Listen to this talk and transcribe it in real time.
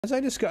As I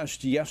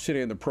discussed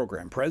yesterday in the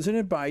program,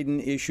 President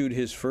Biden issued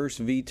his first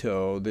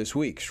veto this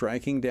week,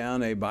 striking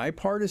down a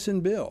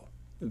bipartisan bill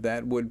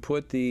that would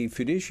put the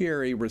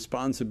fiduciary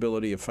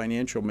responsibility of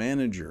financial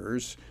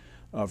managers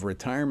of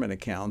retirement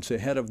accounts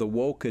ahead of the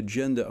woke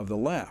agenda of the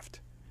left.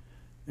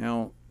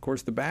 Now, of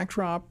course, the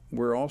backdrop,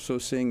 we're also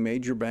seeing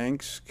major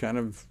banks kind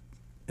of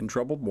in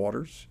troubled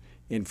waters.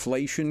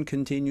 Inflation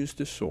continues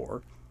to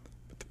soar.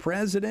 But the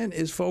president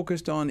is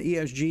focused on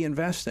ESG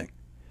investing.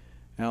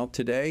 Now,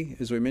 today,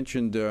 as we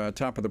mentioned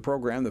top of the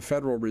program, the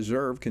Federal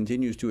Reserve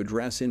continues to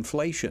address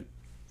inflation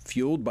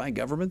fueled by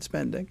government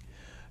spending.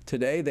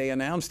 Today, they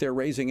announced they're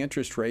raising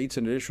interest rates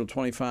an additional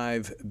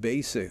 25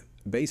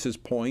 basis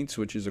points,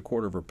 which is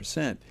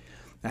 0.25%.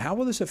 Now, how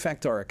will this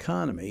affect our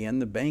economy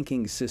and the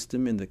banking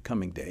system in the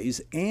coming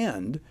days?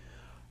 And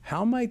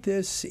how might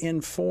this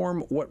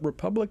inform what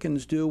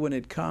Republicans do when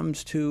it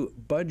comes to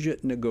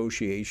budget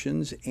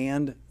negotiations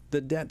and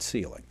the debt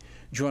ceiling?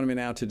 Joining me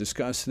now to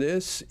discuss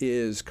this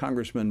is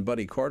Congressman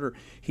Buddy Carter.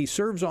 He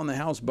serves on the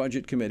House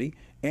Budget Committee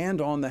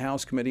and on the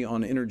House Committee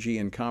on Energy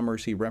and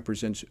Commerce. He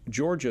represents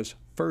Georgia's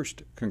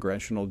 1st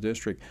Congressional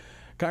District.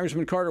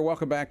 Congressman Carter,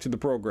 welcome back to the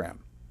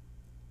program.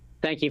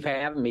 Thank you for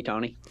having me,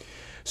 Tony.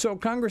 So,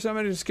 Congress, I'm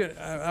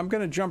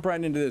going to jump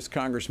right into this,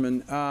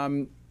 Congressman.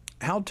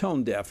 How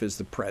tone deaf is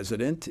the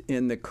president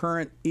in the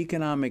current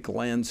economic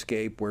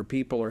landscape where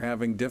people are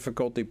having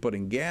difficulty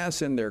putting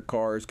gas in their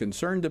cars,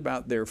 concerned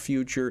about their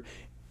future,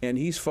 and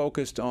he's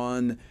focused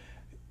on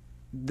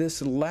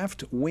this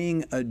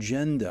left-wing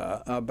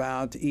agenda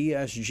about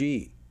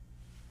ESG?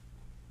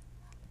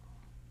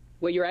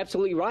 Well, you're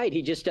absolutely right.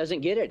 He just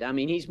doesn't get it. I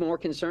mean, he's more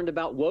concerned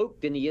about woke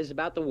than he is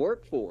about the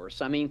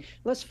workforce. I mean,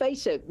 let's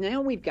face it.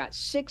 Now we've got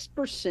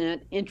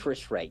 6%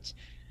 interest rates.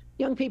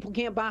 Young people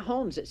can't buy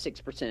homes at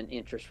 6%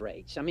 interest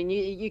rates. I mean,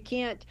 you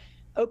can't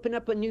open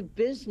up a new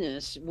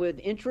business with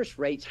interest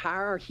rates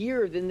higher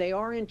here than they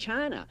are in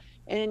China.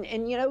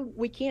 And you know,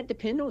 we can't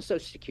depend on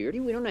Social Security.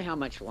 We don't know how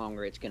much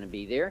longer it's going to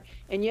be there.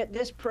 And yet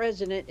this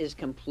president is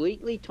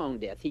completely tone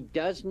deaf. He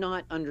does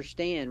not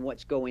understand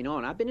what's going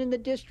on. I've been in the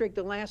district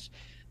the last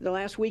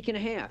week and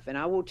a half, and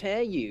I will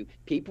tell you,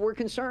 people are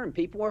concerned.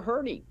 People are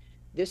hurting.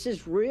 This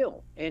is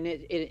real, and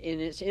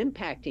it's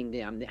impacting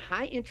them. The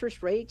high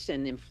interest rates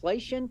and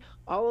inflation,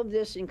 all of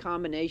this in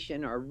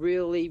combination are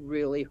really,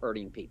 really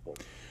hurting people.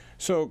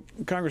 So,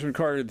 Congressman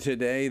Carter,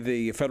 today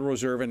the Federal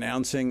Reserve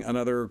announcing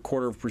another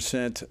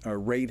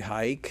 0.25% rate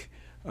hike,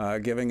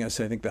 giving us,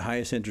 I think, the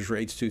highest interest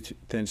rates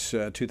since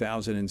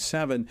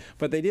 2007.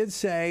 But they did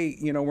say,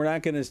 you know, we're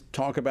not going to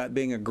talk about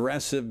being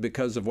aggressive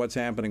because of what's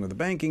happening with the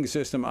banking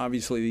system.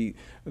 Obviously,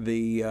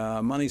 the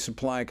money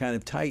supply kind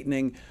of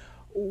tightening.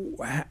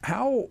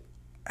 How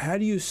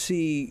do you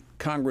see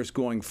Congress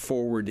going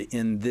forward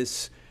in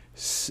this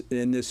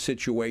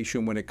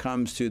situation when it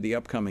comes to the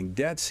upcoming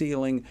debt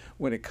ceiling,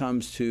 when it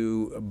comes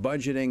to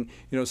budgeting?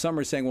 You know, some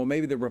are saying, well,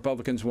 maybe the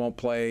Republicans won't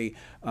play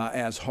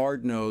as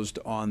hard-nosed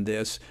on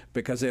this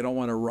because they don't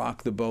want to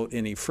rock the boat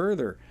any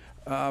further.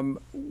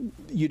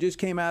 You just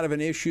came out of an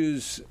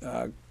issues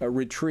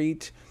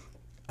retreat.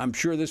 I'm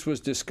sure this was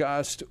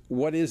discussed.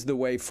 What is the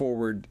way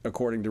forward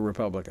according to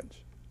Republicans?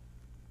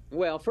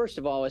 Well, first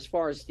of all, as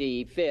far as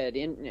the Fed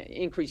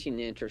increasing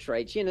the interest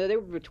rates, you know, they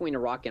were between a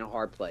rock and a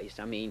hard place.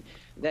 I mean,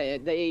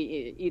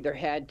 they either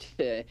had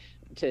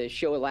to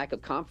show a lack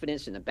of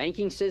confidence in the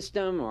banking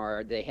system,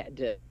 or they had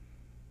to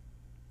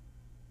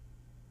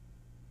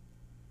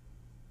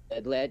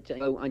led to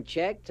go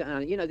unchecked.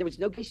 You know, there was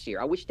no case here.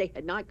 I wish they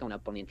had not gone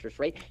up on the interest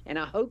rate, and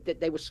I hope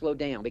that they would slow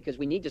down, because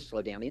we need to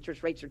slow down. The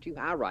interest rates are too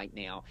high right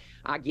now.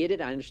 I get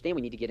it. I understand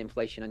we need to get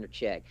inflation under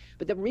check.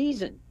 But the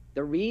reason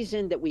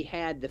that we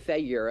had the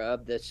failure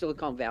of the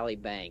Silicon Valley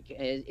Bank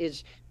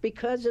is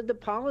because of the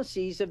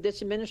policies of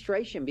this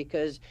administration,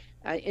 because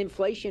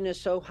inflation is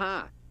so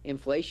high.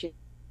 Inflation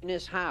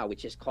is high,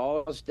 which has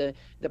caused the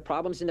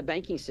problems in the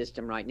banking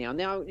system right now.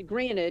 Now,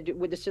 granted,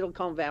 with the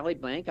Silicon Valley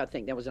Bank, I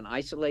think that was an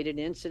isolated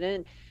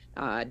incident.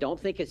 I don't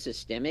think it's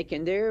systemic,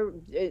 and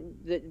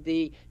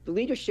the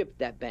leadership of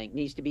that bank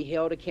needs to be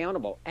held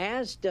accountable,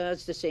 as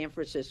does the San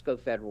Francisco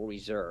Federal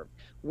Reserve.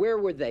 Where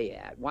were they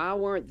at? Why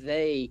weren't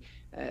they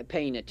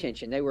paying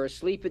attention? They were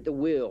asleep at the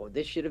wheel.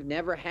 This should have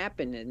never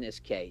happened in this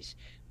case.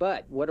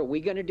 But what are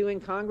we going to do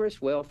in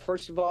Congress? Well,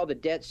 first of all, the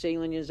debt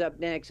ceiling is up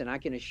next, and I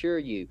can assure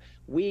you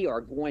we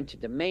are going to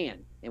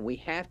demand, and we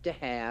have to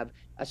have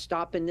a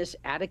stop in this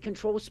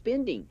out-of-control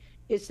spending.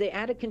 It's the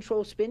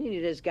out-of-control spending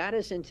that has got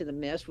us into the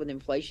mess with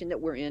inflation that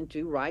we're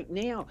into right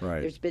now. Right.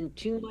 There's been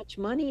too much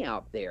money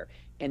out there,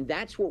 and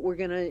that's what we're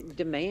going to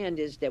demand,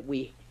 is that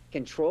we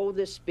control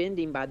this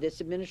spending by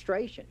this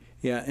administration.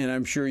 Yeah, and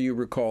I'm sure you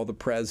recall the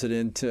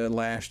president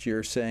last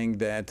year saying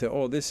that,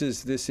 oh, this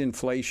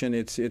inflation,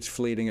 it's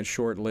fleeting, it's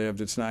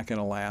short-lived, it's not going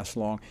to last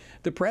long.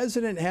 The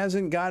president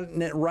hasn't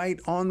gotten it right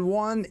on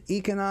one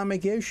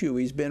economic issue.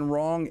 He's been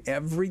wrong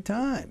every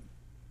time.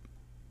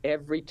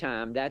 Every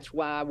time. That's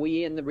why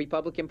we in the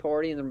Republican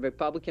Party and the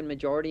Republican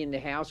majority in the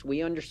House,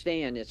 we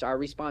understand it's our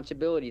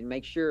responsibility to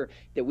make sure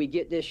that we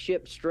get this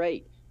ship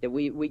straight. that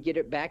we get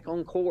it back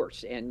on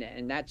course, and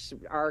that's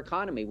our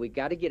economy. We've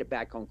got to get it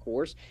back on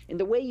course, and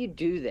the way you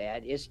do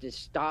that is to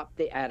stop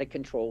the out of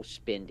control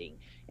spending,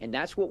 and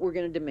that's what we're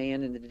going to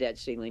demand in the debt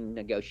ceiling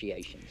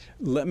negotiations.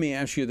 Let me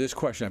ask you this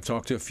question. I've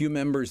talked to a few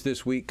members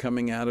this week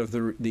coming out of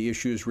the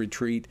issues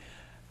retreat.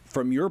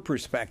 From your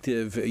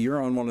perspective,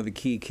 you're on one of the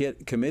key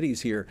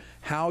committees here.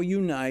 How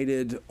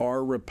united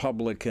are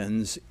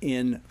Republicans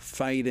in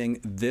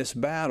fighting this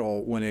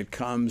battle when it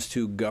comes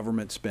to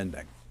government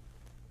spending?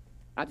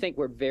 I think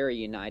we're very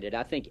united.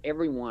 I think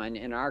everyone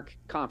in our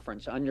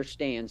conference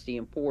understands the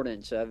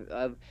importance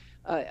of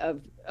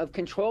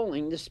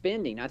controlling the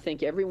spending. I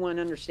think everyone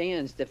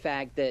understands the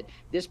fact that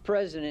this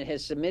president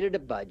has submitted a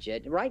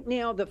budget. Right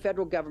now, the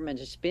federal government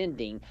is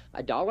spending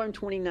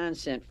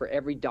 $1.29 for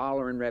every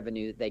dollar in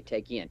revenue that they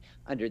take in.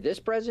 Under this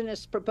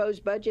president's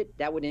proposed budget,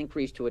 that would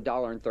increase to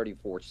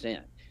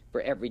 $1.34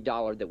 for every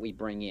dollar that we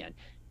bring in.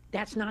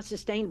 That's not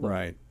sustainable.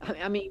 Right.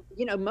 I mean,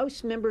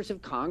 most members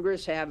of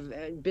Congress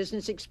have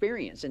business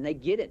experience, and they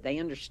get it. They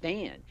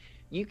understand.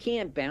 You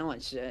can't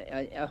balance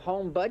a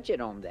home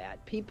budget on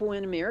that. People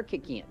in America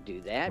can't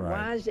do that. Right.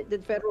 Why is it the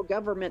federal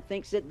government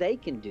thinks that they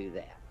can do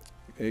that?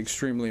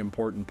 Extremely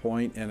important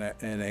point,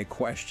 and a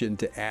question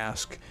to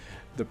ask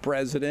the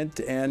president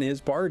and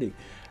his party.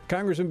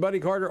 Congressman Buddy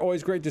Carter,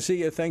 always great to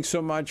see you. Thanks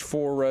so much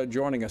for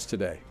joining us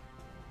today.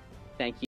 Thank you.